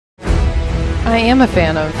I am a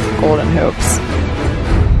fan of Golden Hoops.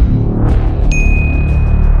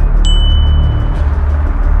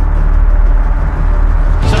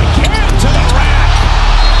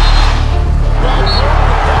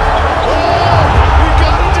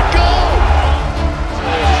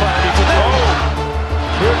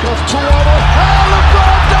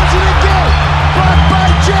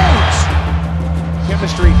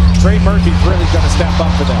 Chemistry. Trey Murphy's really going to step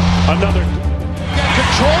up for them. Another.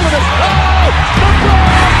 Control of it. Oh! LeBron!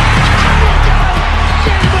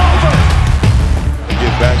 Game over! Get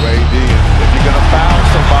back by AD, and if you're going to foul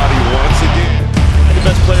somebody once again. The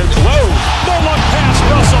best player. Whoa! No look pass,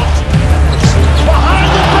 Russell. Behind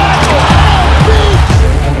the back.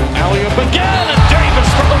 Oh, alley-oop again, and Davis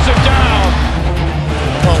throws it down.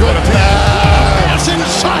 Oh, what a pass. Pass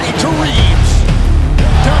inside to Reeves.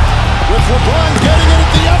 With LeBron getting it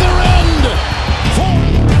at the other end.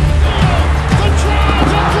 The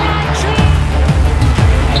drive, LeBron James.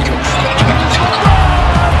 Down the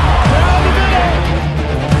middle.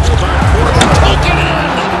 Take it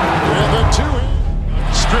in. With a two.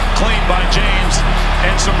 Stripped clean by James,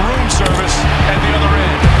 and some room service at the other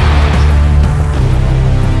end.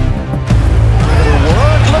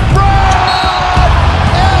 Work, LeBron.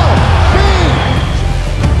 LB.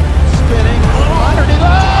 Spinning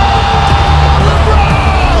underneath.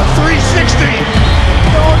 360.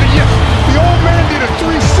 Oh, the old man did a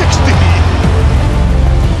 360.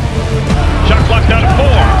 Shot clock down to 4.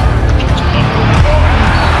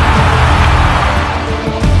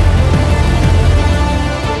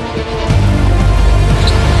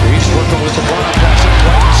 He's working with LeBron, passing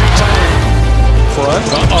right. Front.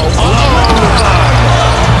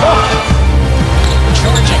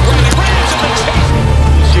 Charging right. Rams in the chase.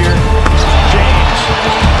 This year, James.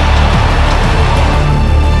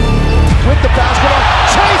 With the basketball,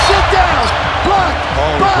 chase it down,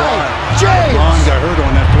 blocked by James. LeBron got hurt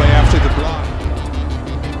on that play after the block.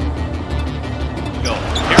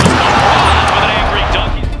 Here's LeBron with an angry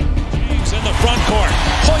dunk. James in the front court,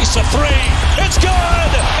 hoists a three, it's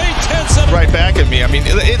good! 8-10-7. Right back at me. I mean,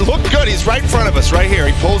 it looked good. He's right in front of us, right here.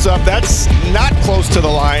 He pulls up. That's not close to the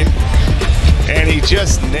line, and he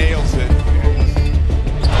just nails it. To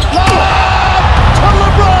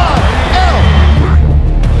LeBron.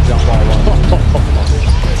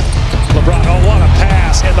 LeBron, oh, what a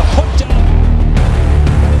pass, and the hook down.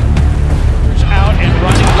 Out and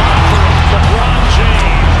running line for LeBron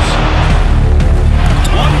James.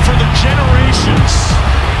 One for the generations.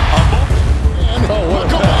 Oh, what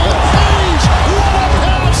a pass. What a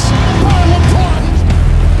pass by LeBron.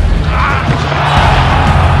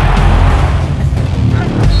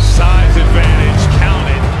 Size advantage,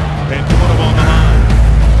 counted, and put him on the line.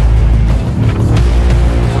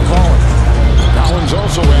 Collins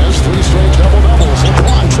also has 3 straight double-doubles.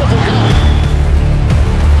 LeBron triple-double.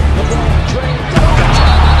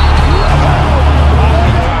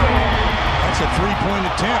 That's a three-point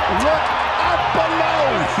attempt. Look up below.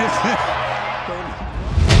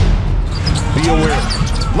 Be aware.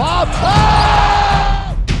 Lob.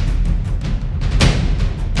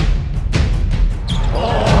 Oh,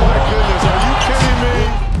 my goodness. Are you kidding me?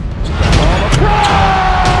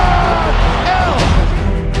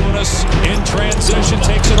 In transition,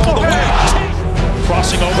 takes it all the way.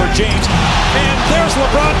 Crossing over James. And there's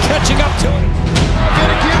LeBron catching up to it.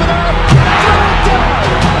 Gonna give it up.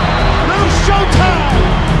 No showtime.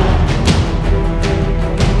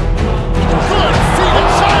 Good feet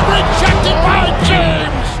inside, rejected by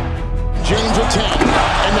James. James with 10,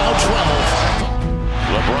 and now 12.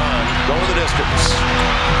 LeBron going the distance.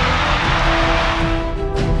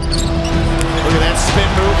 Look at that spin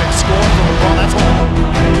move and score from LeBron. That's all.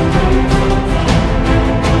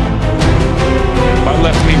 My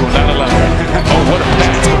left knee will not allow it. Oh, what a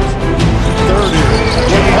pass. 30.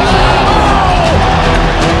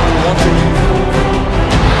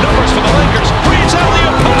 Numbers for the Lakers. Breathes out the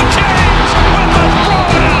opponent. James with the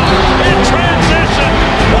throwdown in transition.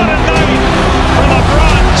 What a night for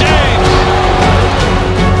LeBron James.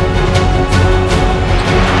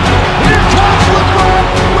 Here comes LeBron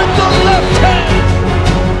with the left hand.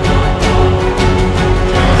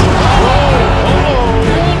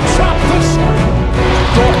 Drop this.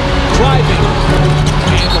 Driving.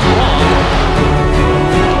 And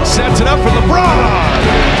LeBron sets it up for LeBron.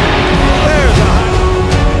 There's a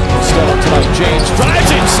high. Still up tonight. James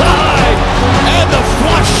drives inside. And the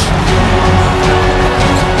flush.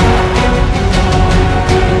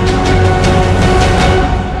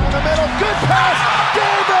 In the middle. Good pass.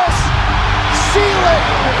 Davis. Seal it.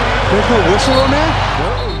 There's no whistle on that?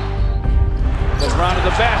 LeBron to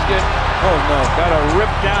the basket. Oh no, got a rip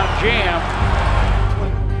down jam.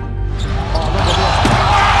 Oh,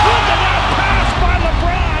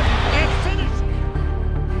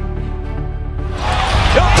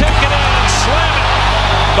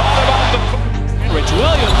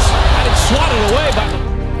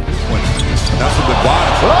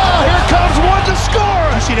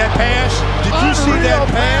 Did you see that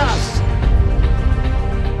pass?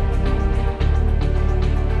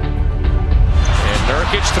 And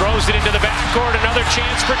Nurkic throws it into the backcourt. Another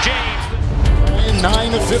chance for James.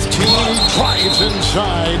 9 of 15, drives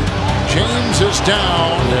inside. James is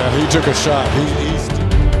down. Yeah, he took a shot. He's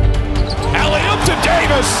Alley-oop to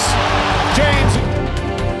Davis. James.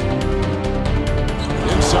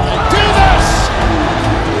 Inside Davis!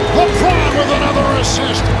 LeBron with another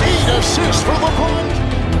assist. 8 assists for LeBron.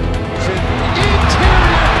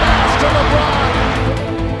 Interior pass to LeBron.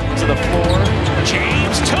 To the floor.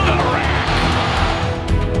 James to the rack.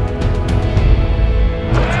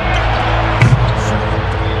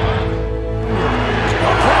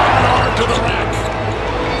 To the rack.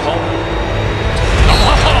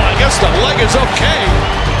 I guess the leg is okay.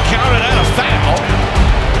 Counted out a foul.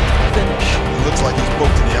 Finish. It looks like he's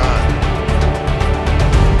poked in the eye.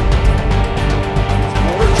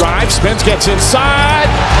 Drive, Spence gets inside.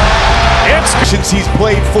 Since he's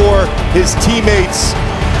played for his teammates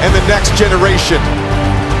and the next generation.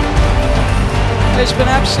 It's been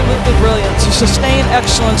absolutely brilliant to sustain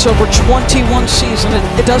excellence over 21 seasons.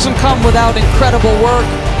 It doesn't come without incredible work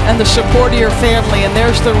and the support of your family, and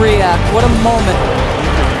there's the react. What a moment.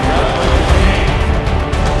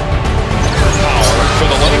 Power for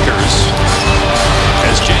the Lakers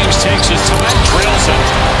as James takes his time, drills it.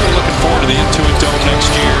 We're looking forward to the Intuit Dome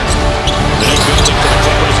next year. The new building for the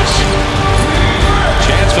Clippers is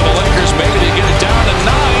chance for the Lakers maybe to get it down to 9.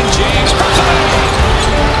 James puts it up.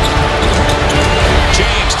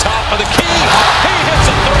 James, top of the key. He hits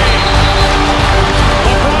a 3.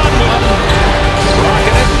 LeBron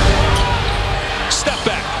rocking it. Step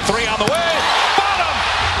back. 3 on the way. Bottom.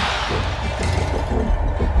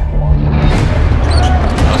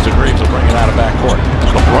 Austin Reeves will bring it out of backcourt.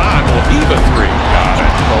 LeBron will heave a 3. Got it.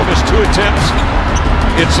 Just 2 attempts.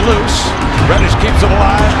 It's loose. Reddish keeps it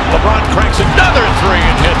alive. LeBron cranks another 3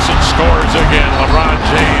 and hits and scores again. LeBron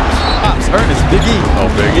James. Pops, Ernest, Big E.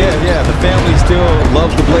 Oh, Big E. Yeah, the family still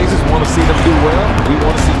loves the Blazers, want to see them do well. We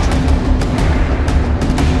want to see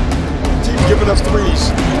team giving up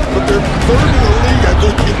threes, but they're third in the league, I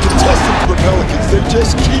think, in contested for the Pelicans. They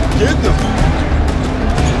just keep getting them.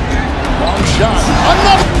 Long shot.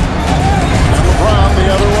 Another. And LeBron the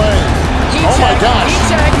other way. Oh my gosh.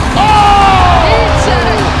 Oh!